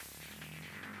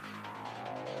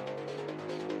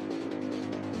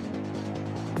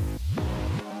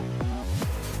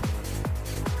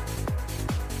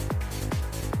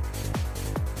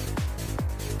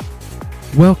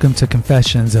Welcome to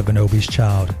Confessions of an Obese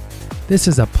Child. This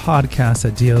is a podcast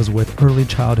that deals with early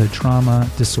childhood trauma,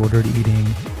 disordered eating,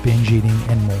 binge eating,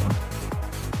 and more.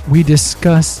 We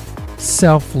discuss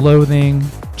self-loathing,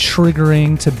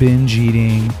 triggering to binge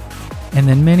eating, and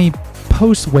then many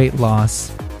post-weight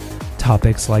loss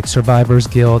topics like survivor's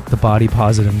guilt, the body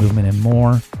positive movement, and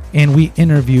more. And we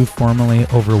interview formerly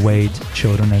overweight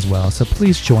children as well. So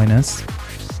please join us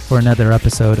for another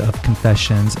episode of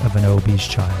Confessions of an Obese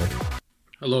Child.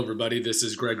 Hello, everybody. This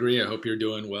is Gregory. I hope you're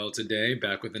doing well today.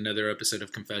 Back with another episode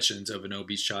of Confessions of an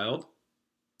Obese Child.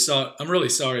 So I'm really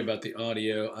sorry about the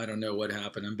audio. I don't know what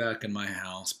happened. I'm back in my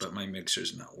house, but my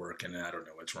mixer's not working, and I don't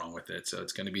know what's wrong with it. So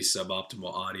it's going to be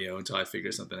suboptimal audio until I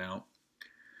figure something out.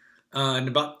 In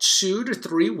about 2 to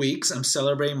 3 weeks, I'm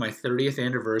celebrating my 30th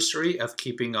anniversary of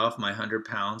keeping off my 100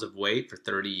 pounds of weight for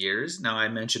 30 years. Now, I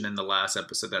mentioned in the last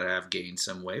episode that I have gained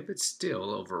some weight, but still,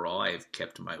 overall, I have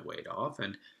kept my weight off,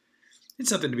 and it's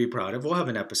something to be proud of. We'll have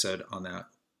an episode on that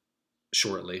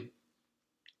shortly.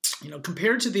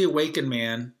 Compared to the awakened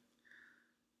man,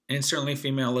 and certainly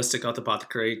female holistic health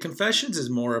apothecary, Confessions is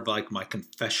more of like my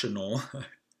confessional,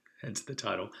 hence the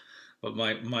title, but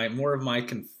my more of my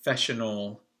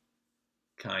confessional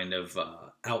kind of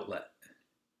outlet.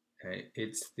 Okay?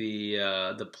 It's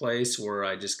the place where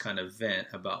I just kind of vent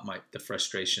about the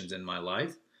frustrations in my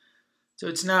life. So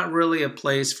it's not really a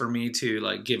place for me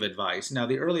to give advice. Now,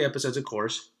 the early episodes, of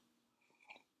course,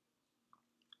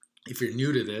 if you're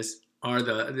new to this, are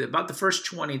about the first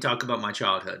 20 talk about my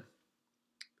childhood,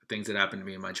 the things that happened to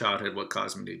me in my childhood, what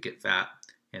caused me to get fat,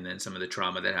 and then some of the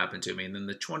trauma that happened to me. And then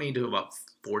the 20 to about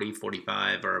 40,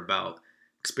 45 are about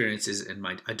experiences in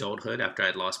my adulthood after I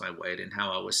had lost my weight and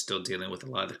how I was still dealing with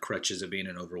a lot of the crutches of being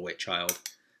an overweight child.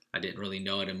 I didn't really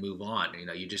know how to move on.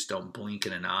 You just don't blink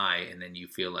in an eye and then you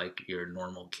feel like you're a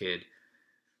normal kid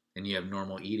and you have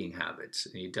normal eating habits.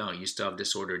 And you don't. You still have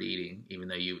disordered eating, even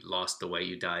though you lost the weight,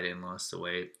 you dieted and lost the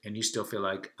weight, and you still feel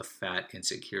like a fat,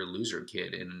 insecure loser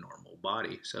kid in a normal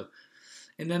body. So,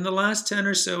 and then the last 10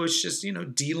 or so is just,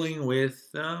 dealing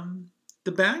with the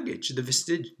baggage, the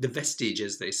vestige,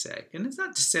 as they say. And it's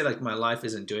not to say my life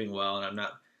isn't doing well and I'm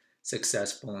not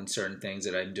successful in certain things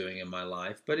that I'm doing in my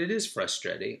life, but it is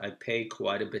frustrating. I pay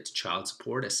quite a bit to child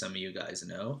support, as some of you guys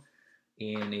know,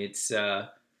 and it's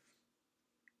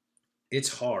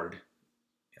hard.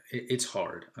 It's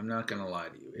hard. I'm not going to lie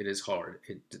to you. It is hard.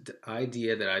 The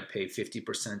idea that I pay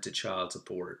 50% to child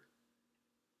support,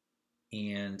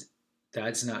 and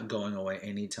that's not going away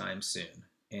anytime soon,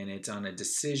 and it's on a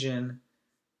decision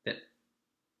that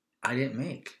I didn't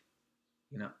make.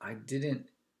 I didn't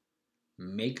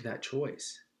make that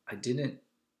choice. I didn't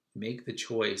make the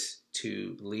choice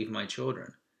to leave my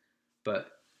children.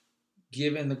 But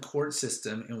given the court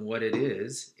system and what it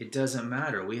is, it doesn't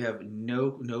matter. We have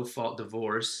no fault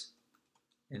divorce.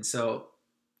 And so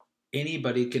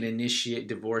anybody can initiate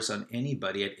divorce on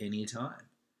anybody at any time.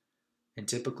 And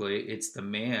typically it's the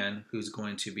man who's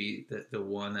going to be the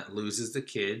one that loses the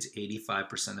kids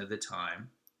 85% of the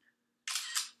time.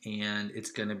 And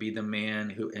it's going to be the man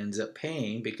who ends up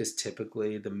paying, because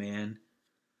typically the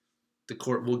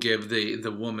court will give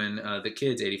the woman the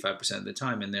kids 85% of the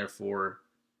time, and therefore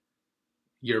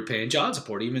you're paying child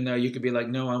support, even though you could be like,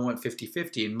 no, I want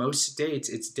 50-50. In most states,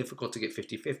 it's difficult to get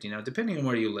 50-50. Now, depending on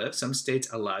where you live, some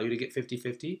states allow you to get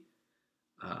 50-50.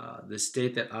 The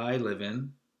state that I live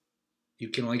in, you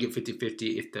can only get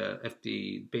 50-50 if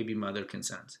the baby mother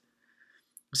consents.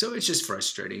 So it's just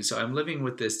frustrating. So I'm living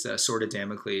with this sword of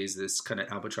Damocles, this kind of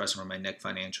albatross around my neck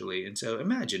financially. And so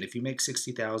imagine if you make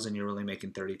 $60,000, you're really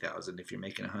making $30,000. If you're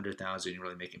making $100,000, you're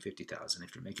really making $50,000.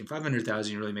 If you're making $500,000,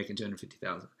 you're really making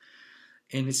 $250,000.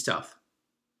 And it's tough.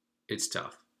 It's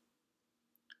tough.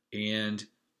 And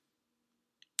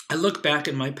I look back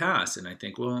in my past and I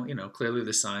think, well, clearly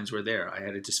the signs were there. I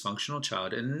had a dysfunctional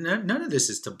child, and none of this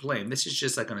is to blame. This is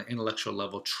just on an intellectual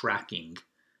level tracking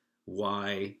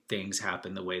why things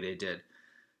happened the way they did.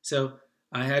 So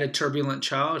I had a turbulent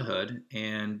childhood,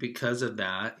 and because of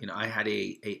that, I had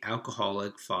a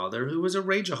alcoholic father who was a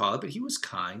rageaholic, but he was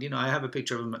kind. I have a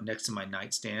picture of him next to my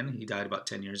nightstand. He died about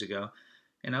 10 years ago,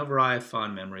 and overall I have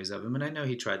fond memories of him, and I know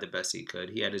he tried the best he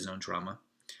could. He had his own trauma.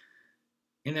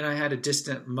 And then I had a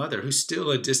distant mother who's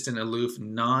still a distant, aloof,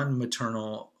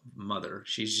 non-maternal mother.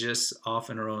 She's just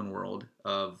off in her own world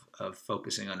of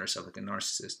focusing on herself like a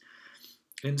narcissist.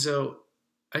 And so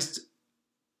I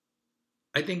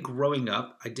think growing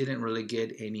up, I didn't really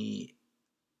get any.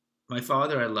 My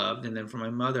father I loved, and then from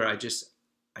my mother, I just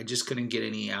couldn't get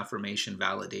any affirmation,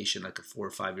 validation like a 4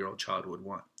 or 5-year-old child would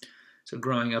want. So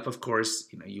growing up, of course,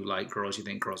 you like girls, you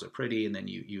think girls are pretty, and then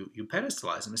you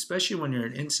pedestalize them, especially when you're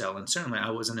an incel. And certainly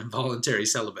I was an involuntary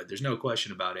celibate. There's no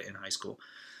question about it in high school.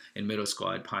 In middle school,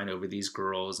 I'd pine over these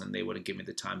girls, and they wouldn't give me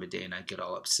the time of day, and I'd get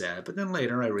all upset. But then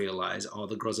later I realized all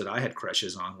the girls that I had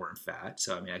crushes on weren't fat,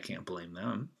 so I can't blame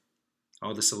them.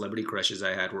 All the celebrity crushes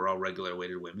I had were all regular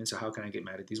weighted women, so how can I get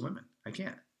mad at these women? I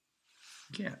can't.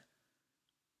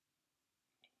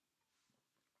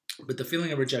 But the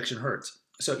feeling of rejection hurts.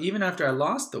 So even after I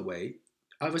lost the weight,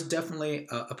 I was definitely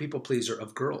a people pleaser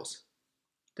of girls.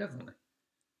 Definitely.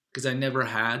 Because I never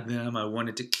had them. I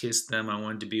wanted to kiss them. I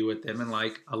wanted to be with them. And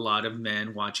like a lot of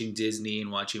men watching Disney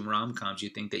and watching rom-coms, you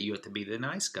think that you have to be the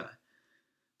nice guy.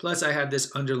 Plus, I had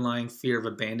this underlying fear of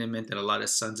abandonment that a lot of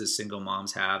sons of single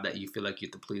moms have, that you feel like you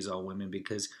have to please all women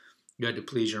because you had to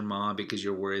please your mom because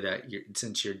you're worried that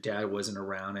since your dad wasn't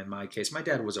around. In my case, my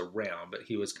dad was around, but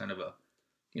he was kind of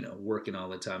working all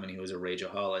the time, and he was a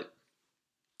rageaholic.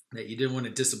 That you didn't want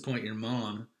to disappoint your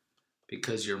mom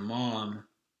because your mom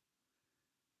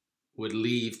would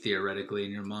leave theoretically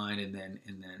in your mind, and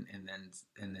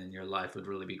then your life would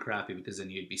really be crappy because then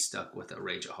you'd be stuck with a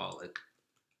rageaholic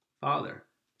father.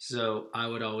 So I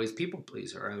would always people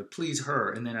please her. I would please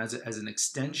her, and then as an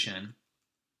extension,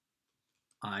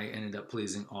 I ended up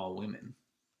pleasing all women.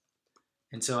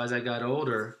 And so as I got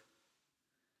older,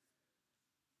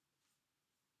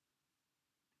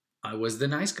 I was the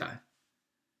nice guy.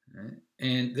 Right?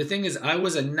 And the thing is, I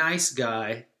was a nice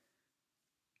guy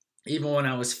even when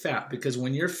I was fat, because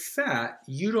when you're fat,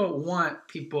 you don't want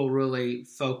people really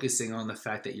focusing on the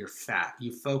fact that you're fat.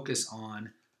 You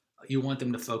want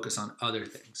them to focus on other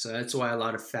things. So that's why a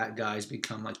lot of fat guys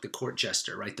become like the court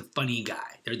jester, right? The funny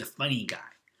guy. They're the funny guy.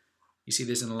 You see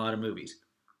this in a lot of movies.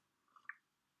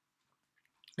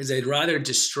 Because they'd rather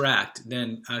distract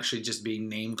than actually just being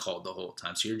name called the whole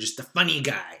time. So you're just the funny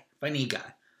guy.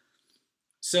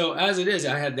 So as it is,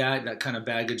 I had that kind of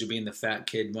baggage of being the fat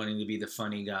kid, wanting to be the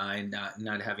funny guy, and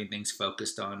not having things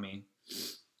focused on me.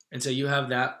 And so you have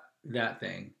that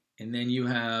thing. And then you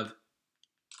have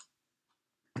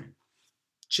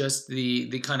just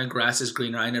the kind of grass is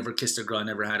greener. I never kissed a girl. I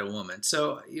never had a woman.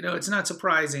 So, it's not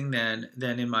surprising then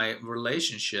in my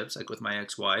relationships, like with my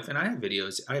ex-wife, and I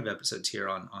have episodes here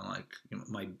on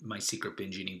like my secret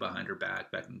binge eating behind her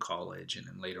back in college. And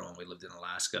then later on we lived in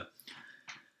Alaska.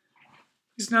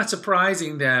 It's not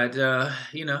surprising that,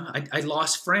 I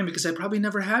lost frame because I probably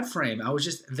never had frame. I was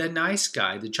just the nice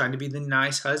guy, trying to be the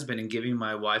nice husband and giving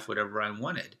my wife whatever I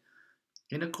wanted.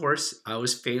 And of course, I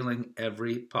was failing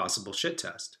every possible shit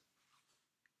test.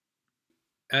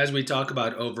 As we talk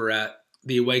about over at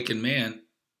The Awakened Man,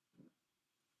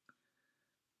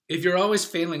 if you're always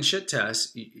failing shit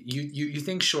tests, you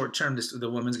think short term the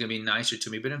woman's going to be nicer to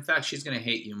me, but in fact, she's going to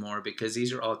hate you more because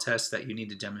these are all tests that you need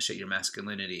to demonstrate your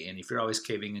masculinity. And if you're always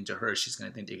caving into her, she's going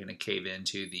to think that you're going to cave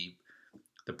into the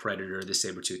predator, the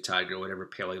saber-toothed tiger, whatever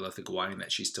Paleolithic whining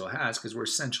that she still has, because we're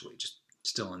essentially just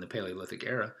still in the Paleolithic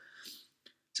era.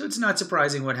 So it's not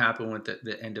surprising what happened with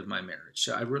the end of my marriage.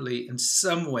 So I really, in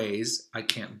some ways, I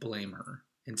can't blame her.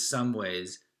 In some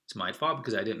ways, it's my fault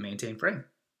because I didn't maintain frame.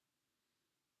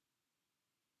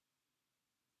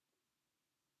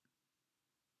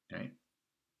 Right?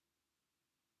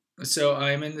 So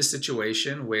I'm in this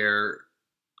situation where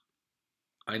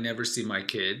I never see my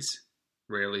kids,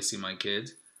 rarely see my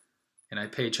kids, and I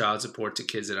pay child support to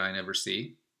kids that I never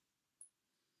see.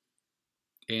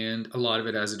 And a lot of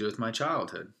it has to do with my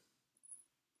childhood.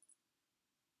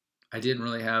 I didn't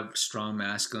really have strong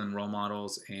masculine role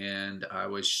models, and I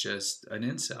was just an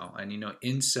incel. And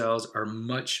incels are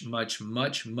much, much,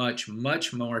 much, much,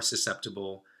 much more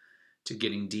susceptible to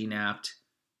getting denapped,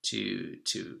 to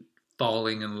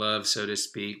falling in love, so to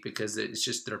speak, because it's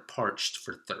just they're parched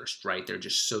for thirst, right? They're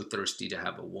just so thirsty to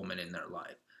have a woman in their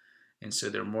life. And so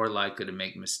they're more likely to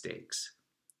make mistakes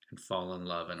and fall in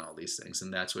love and all these things.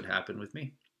 And that's what happened with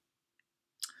me.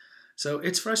 So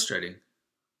it's frustrating.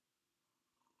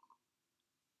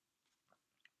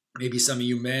 Maybe some of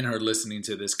you men who are listening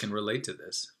to this can relate to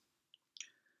this.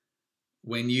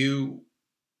 When you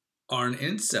are an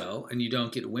incel and you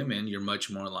don't get women, you're much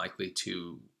more likely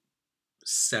to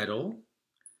settle.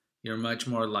 You're much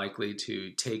more likely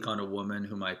to take on a woman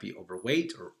who might be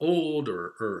overweight or old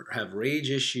or have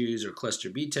rage issues or cluster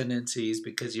B tendencies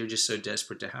because you're just so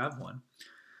desperate to have one.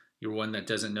 You're one that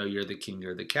doesn't know you're the king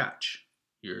or the catch.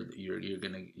 You're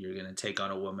gonna take on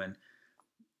a woman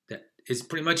that is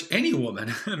pretty much any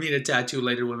woman. I mean, a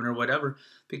tattoo-lated woman or whatever,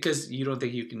 because you don't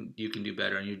think you can do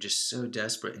better, and you're just so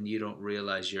desperate, and you don't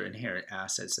realize your inherent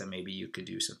assets that maybe you could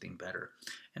do something better.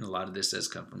 And a lot of this does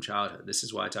come from childhood. This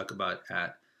is why I talk about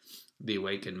at The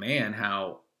Awakened Man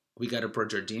how we got to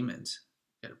purge our demons.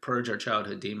 We got to purge our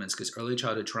childhood demons, because early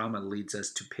childhood trauma leads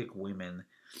us to pick women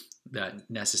that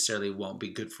necessarily won't be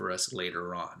good for us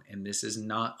later on. And this is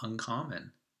not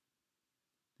uncommon.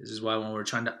 This is why when we're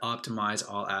trying to optimize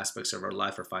all aspects of our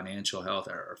life, our financial health,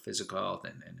 our physical health,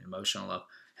 and emotional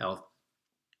health,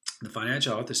 the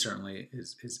financial health is certainly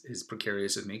is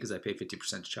precarious with me because I pay 50%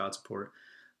 to child support.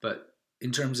 But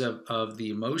in terms of the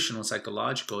emotional,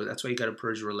 psychological, that's why you got to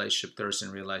purge relationship thirst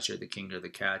and realize you're the king or the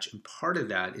catch. And part of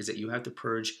that is that you have to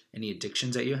purge any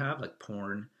addictions that you have, like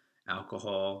porn,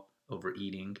 alcohol,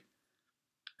 overeating.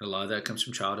 A lot of that comes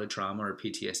from childhood trauma or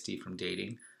PTSD from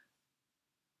dating,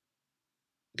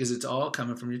 because it's all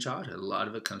coming from your childhood. A lot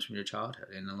of it comes from your childhood.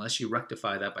 And unless you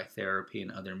rectify that by therapy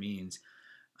and other means,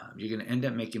 you're going to end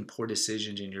up making poor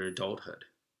decisions in your adulthood.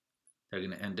 They're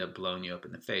going to end up blowing you up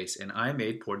in the face. And I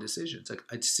made poor decisions. Like,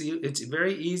 it's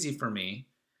very easy for me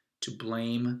to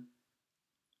blame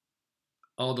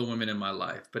all the women in my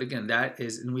life. But again, that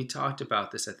is, and we talked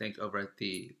about this, I think, over at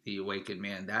the Awakened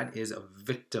Man, that is a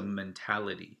victim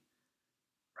mentality,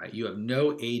 right? You have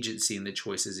no agency in the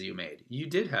choices that you made. You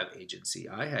did have agency.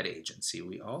 I had agency.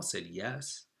 We all said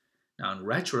yes. Now, in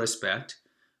retrospect,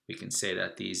 we can say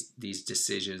that these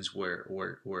decisions were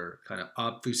kind of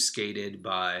obfuscated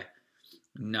by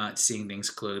not seeing things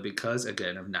clearly because,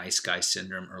 again, of nice guy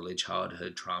syndrome, early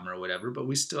childhood trauma or whatever, but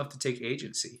we still have to take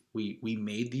agency. We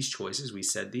made these choices. We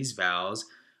said these vows.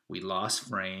 We lost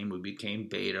frame. We became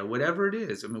beta, whatever it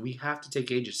is. I mean, we have to take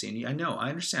agency. And I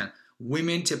understand.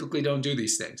 Women typically don't do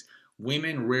these things.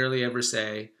 Women rarely ever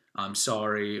say, I'm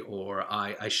sorry, or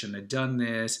I shouldn't have done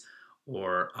this,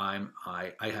 or I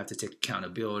have to take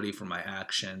accountability for my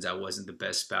actions. I wasn't the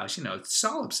best spouse.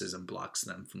 Solipsism blocks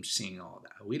them from seeing all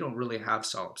that. We don't really have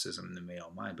solipsism in the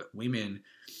male mind, but women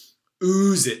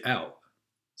ooze it out,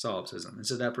 solipsism. And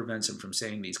so that prevents them from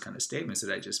saying these kind of statements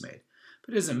that I just made.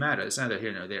 But it doesn't matter. It's neither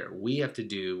here nor there. We have to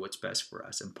do what's best for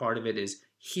us. And part of it is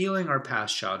healing our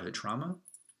past childhood trauma,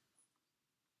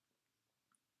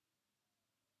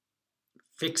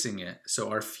 fixing it so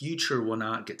our future will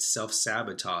not get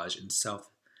self-sabotaged and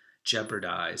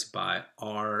self-jeopardized by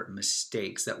our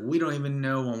mistakes that we don't even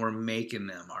know when we're making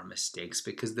them our mistakes,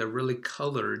 because they're really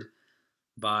colored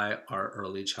by our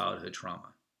early childhood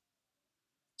trauma.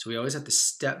 So we always have to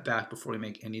step back before we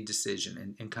make any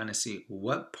decision and kind of see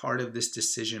what part of this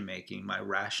decision making, my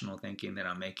rational thinking that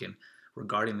I'm making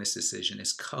regarding this decision,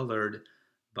 is colored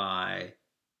by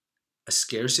a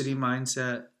scarcity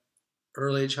mindset,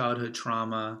 early childhood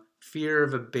trauma, fear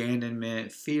of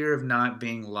abandonment, fear of not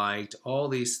being liked, all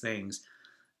these things,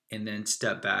 and then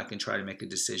step back and try to make a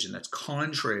decision that's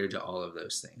contrary to all of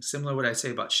those things. Similar to what I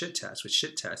say about shit tests. With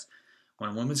shit tests, when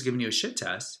a woman's giving you a shit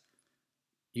test,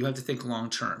 you have to think long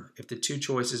term. If the two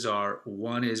choices are,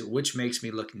 one is which makes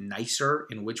me look nicer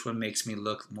and which one makes me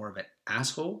look more of an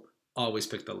asshole, always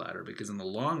pick the latter, because in the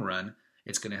long run,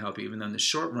 it's going to help you. Even though in the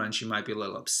short run, she might be a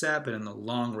little upset, but in the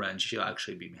long run, she'll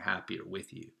actually be happier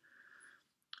with you.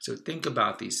 So think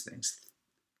about these things.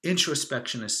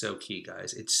 Introspection is so key,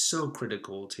 guys. It's so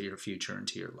critical to your future and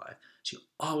to your life. So you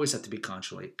always have to be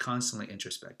constantly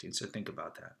introspecting. So think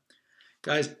about that.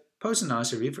 Guys, post an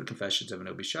honest review for Confessions of an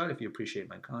Obese Child if you appreciate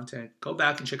my content. Go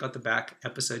back and check out the back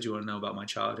episodes you want to know about my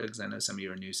childhood, because I know some of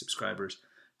you are new subscribers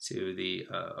to the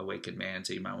Awakened Man,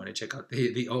 so you might want to check out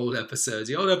the old episodes.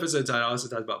 The old episodes, I also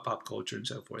talked about pop culture and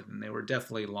so forth, and they were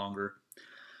definitely longer.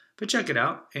 But check it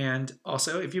out. And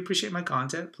also, if you appreciate my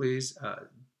content, please,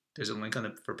 there's a link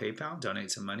for PayPal, donate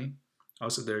some money.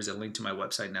 Also, there's a link to my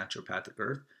website, Naturopathic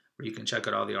Earth, where you can check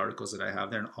out all the articles that I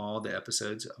have there, and all the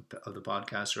episodes of the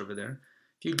podcast are over there.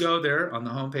 If you go there, on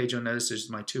the homepage, you'll notice there's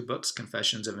my two books,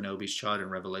 Confessions of an Obese Child and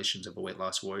Revelations of a Weight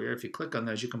Loss Warrior. If you click on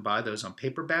those, you can buy those on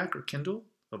paperback or Kindle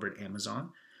over at Amazon.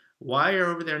 While you're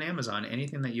over there on Amazon,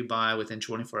 anything that you buy within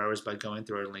 24 hours by going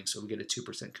through our link, so we get a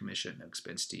 2% commission, no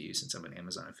expense to you since I'm an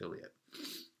Amazon affiliate.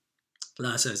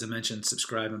 Last, as I mentioned,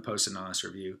 subscribe and post an honest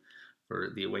review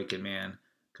for The Awakened Man,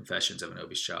 Confessions of an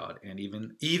Obese Child, and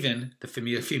even the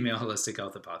female holistic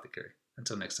health apothecary.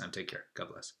 Until next time, take care. God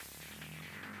bless.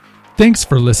 Thanks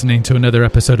for listening to another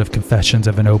episode of Confessions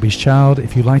of an Obese Child.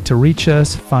 If you'd like to reach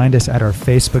us, find us at our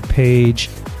Facebook page,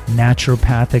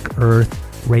 Naturopathic Earth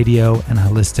Radio and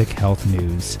Holistic Health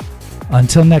News.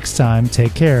 Until next time,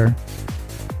 take care